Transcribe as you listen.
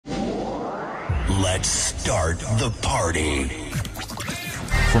Let's start the party.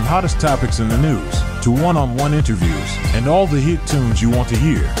 From hottest topics in the news to one-on-one interviews and all the hit tunes you want to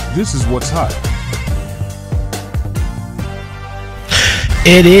hear, this is What's Hot.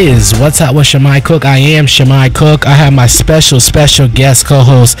 It is What's Hot with Shamai Cook. I am Shamai Cook. I have my special guest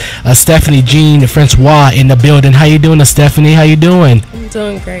co-host Stephanie Jean Francois in the building. How you doing, Stephanie? How you doing? I'm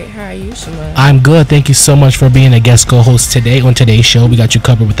doing great. How are you, Shamai? I'm good. Thank you so much for being a guest co-host today. On today's show, we got you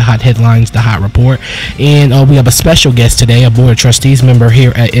covered with the hot headlines, the hot report, and we have a special guest today, a board of trustees member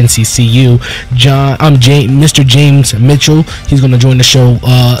here at NCCU, Mr. James Mitchell. He's going to join the show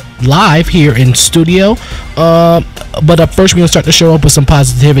live here in studio. But up first, we're going to start the show up with some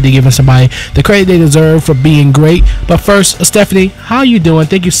positivity, giving somebody the credit they deserve for being great. But first, Stephanie, how you doing?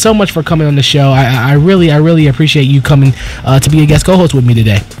 Thank you so much for coming on the show. I really appreciate you coming to be a guest co-host with me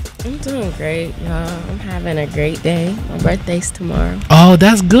today. I'm doing great, y'all. I'm having a great day. My birthday's tomorrow. Oh,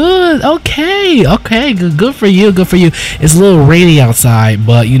 that's good. Okay. Good for you. It's a little rainy outside,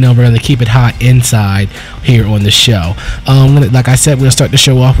 but we're going to keep it hot inside here on the show. Like I said, we'll start the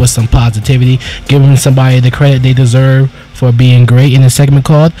show off with some positivity, giving somebody the credit they deserve for being great in a segment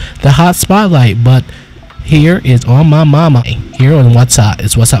called The Hot Spotlight. But here is on my mama. Here on What's Hot.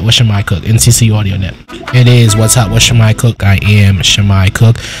 It's What's Hot with Shamai Cook, NCC Audio Net. It is What's Hot with Shamai Cook. I am Shamai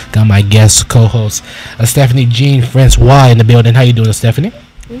Cook. Got my guest co-host Stephanie Jean Francois in the building. How you doing, Stephanie?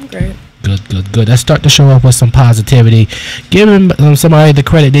 I'm great. Good. Let's start the show off with some positivity, giving somebody the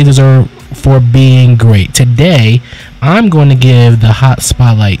credit they deserve for being great. Today, I'm going to give the hot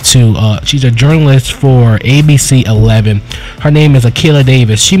spotlight to, she's a journalist for ABC 11. Her name is Akilah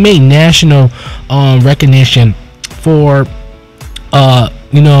Davis. She made national recognition for,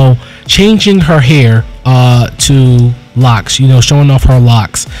 changing her hair to locks, showing off her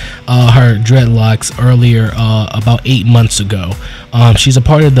locks, her dreadlocks earlier, about 8 months ago. She's a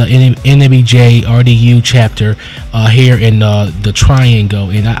part of the NWJ RDU chapter here in the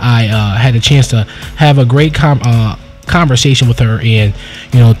Triangle, and I had a chance to have a great conversation with her, and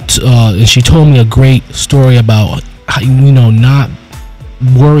and she told me a great story about how, not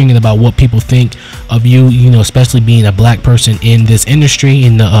worrying about what people think of you, especially being a black person in this industry,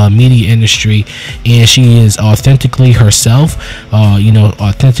 in the media industry. And she is authentically herself,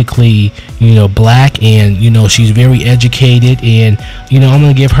 authentically, black, and she's very educated, and I'm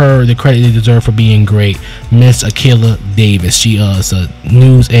gonna give her the credit they deserve for being great. Miss Akilah Davis. She is a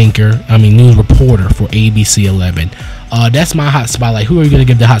news reporter for ABC 11. That's my hot spotlight. Who are you going to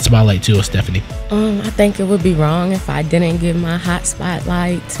give the hot spotlight to, Stephanie? I think it would be wrong if I didn't give my hot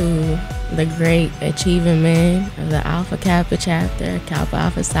spotlight to the great achieving men of the Alpha Kappa chapter, Kappa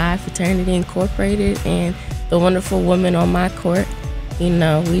Alpha Psi Fraternity Incorporated, and the wonderful women on my court.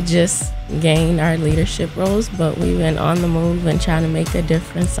 We just gained our leadership roles, but we've been on the move and trying to make a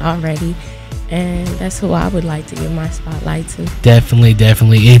difference already. And that's who I would like to give my spotlight to. Definitely.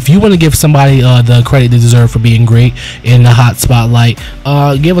 If you want to give somebody the credit they deserve for being great in the hot spotlight,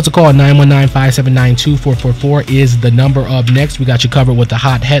 give us a call. 919-579-2444 is the number. Up next, we got you covered with the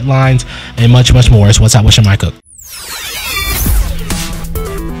hot headlines and much more. It's What's Hot with Shamai Cook.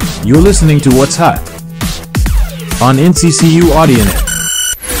 You're listening to What's Hot on NCCU Audio Net.